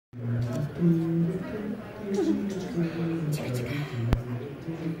Oh,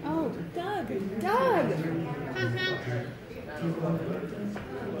 Doug! Doug!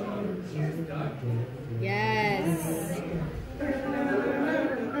 Yes!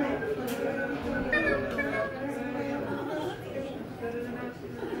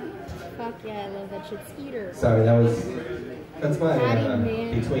 Fuck yeah, I love that shit. Skeeter. Sorry, that's my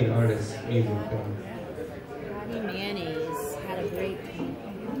between artists music thing. Patty Mayonnaise had a great.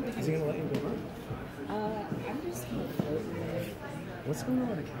 Is he gonna let you go on? I'm just gonna float with. What's going on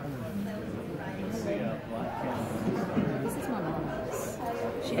with the camera? This is my mom's.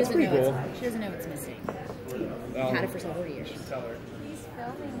 She That's doesn't pretty know cool. she doesn't know it's missing. Had it for several years. Tell her. He's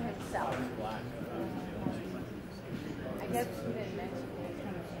filming himself. I guess she didn't mention it.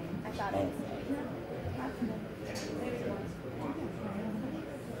 I thought it was.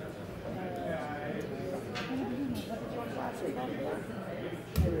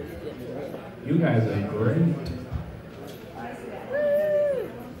 You guys are great.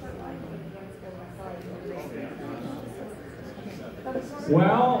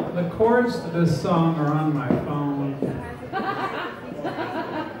 Well, the chords to this song are on my phone,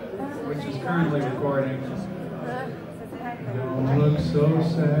 which is currently recording. Don't look so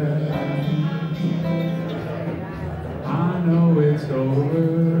sad. I know it's over.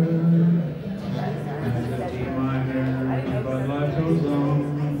 And the D minor, but life goes on.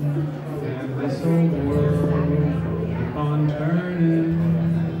 And this old world keep on turning.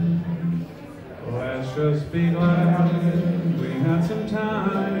 Let's just be glad we had some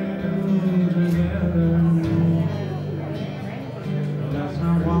time together. Let's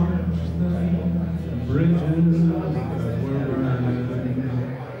not watch the bridges that were burning.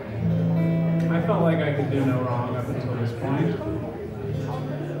 I felt like I could do no wrong up until this point.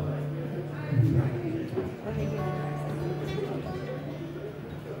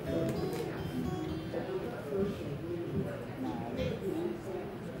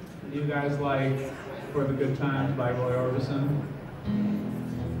 You guys like For the Good Times by Roy Orbison?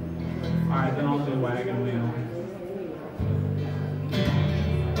 Alright, then I'll do Wagon Wheel.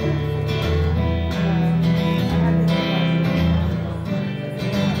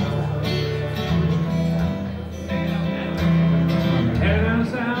 I'm heading down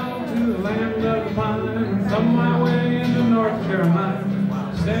south to the land of the pines, on my way into North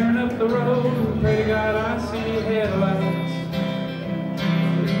Carolina, staring up the road, pray to God I see headlights.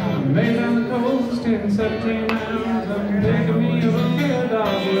 Made down the coast in 17 miles, I'm taking me a bouquet of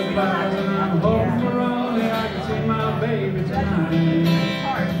dogwood flowers, and I'm hoping for Raleigh I can see my baby tonight.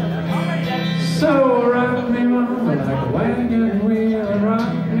 So rock me mama like a wagon wheel,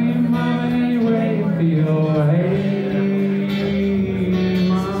 rock me mama any way you feel. Hey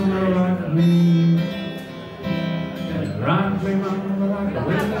mama, rock me mama like the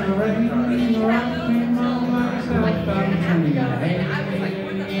wind and the rain, rock me mama like a southbound train. Hey.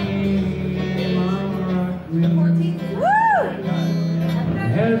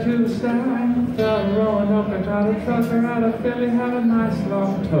 Headed to the south, out rowing up and got a trucker out of Philly, had a nice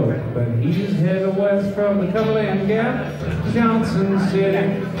long tote. But he's headed west from the Cumberland Gap, Johnson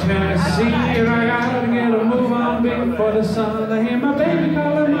City, Tennessee. And I gotta get a move on before the sun. I hear my baby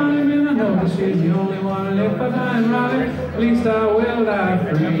call her mommy, and I know that she's the only one. And if I die in Raleigh, at least I will die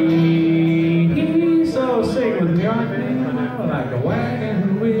free. So sing with me, rock me mama like a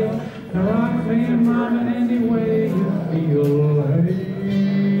wagon wheel. Now rock me mama any way you feel. Hey.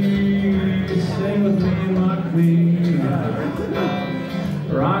 Sing with me, rock me.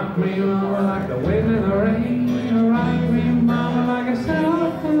 Rock me, mama, like the wind and the rain. Rock me, mama, like a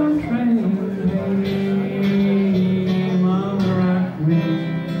southbound train. Hey, mama, rock me.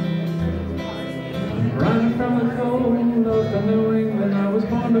 I'm running from the cold of the New England. I was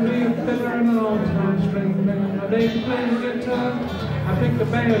born to be a fiddler in an old-time string band. My baby plays the guitar, I pick the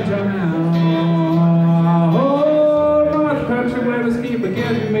banjo now. Country weather's keep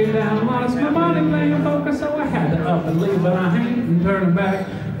getting me down. Lost my money playing poker, so I had to up and leave. But I ain't turning back,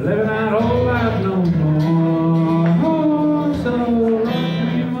 living that old life no more. So rock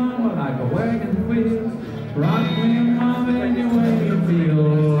me mama like a wagon wheel, rock me mama any way you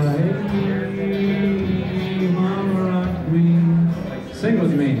feel. Hey mama, rock me. Sing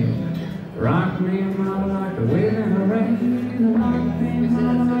with me. Rock me mama like the wind and the rain. Rock me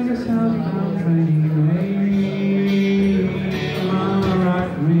mama like a southbound train. Hey.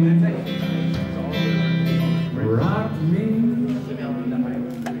 Rock me.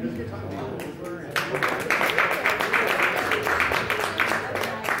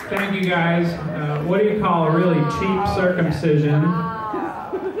 Thank you guys. What do you call a really cheap circumcision?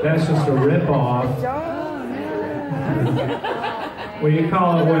 That's just a rip-off. What do you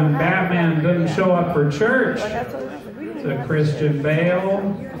call it when Batman doesn't show up for church? It's a Christian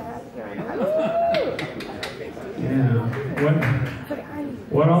Bale. Yeah.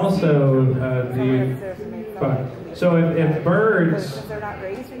 What also do you... So if birds...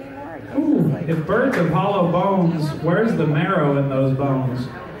 Ooh, if birds have hollow bones, where's the marrow in those bones?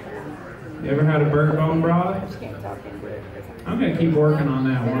 You ever had a bird bone broth? I'm going to keep working on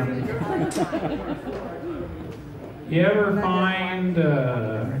that one. You ever find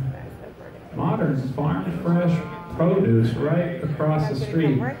Modern Farm Fresh Produce right across the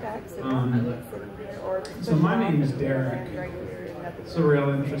street? So my name is Derek. It's a real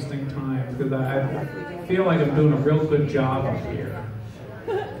interesting time because I feel like I'm doing a real good job up here.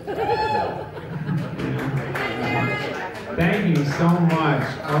 Thank you so much.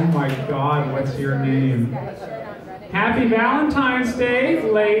 Oh my God, what's your name? Happy Valentine's Day,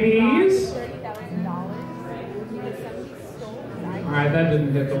 ladies. Alright, that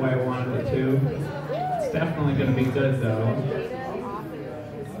didn't hit the way I wanted it to. It's definitely going to be good though.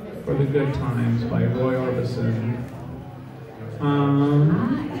 For the Good Times by Roy Orbison.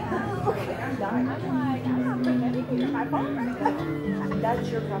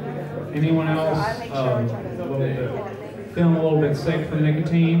 Anyone else feeling a little bit sick from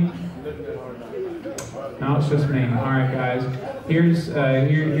nicotine? No, it's just me. All right, guys. Here's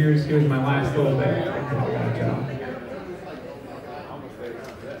my last little bit.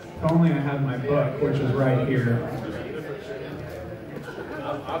 If only I had my book, which is right here.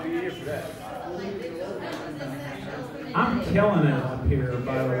 I'll be here for that. I'm killing it up here,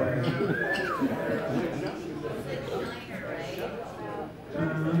 by the way.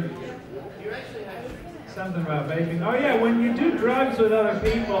 Something about vaping. Oh yeah, when you do drugs with other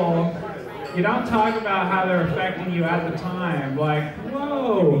people, you don't talk about how they're affecting you at the time. Like,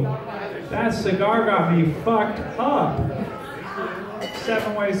 whoa, that cigar got me fucked up.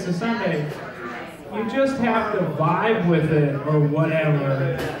 7 Ways to Sunday. You just have to vibe with it or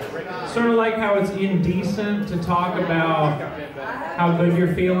whatever. Sort of like how it's indecent to talk about how good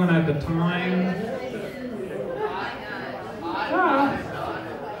you're feeling at the time.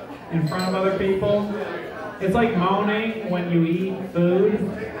 In front of other people. It's like moaning when you eat food.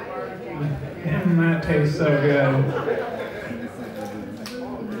 And that tastes so good.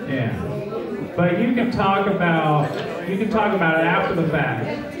 Yeah. But you can talk about it after the fact.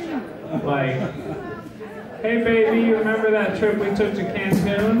 Like, hey baby, you remember that trip we took to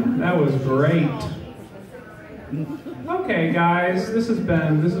Cancun? That was great. Okay guys, this has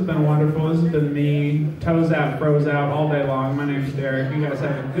been wonderful. This has been me, toes out, froze out all day long. My name's Derek. You guys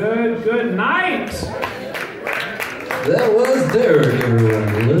have a good night. That was Derek,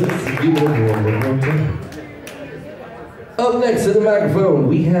 everyone. Let's give it a warm. Up next to the microphone,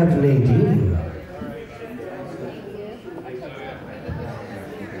 we have Nadine.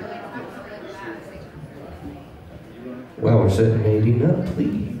 While we're setting Nadine up,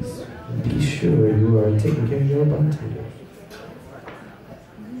 please be sure you are taking care of your bartender.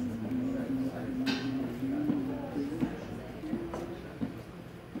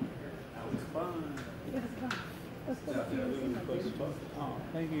 Oh,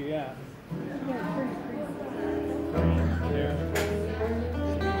 thank you, yeah.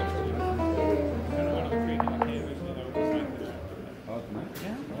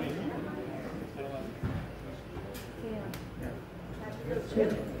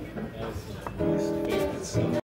 Yeah.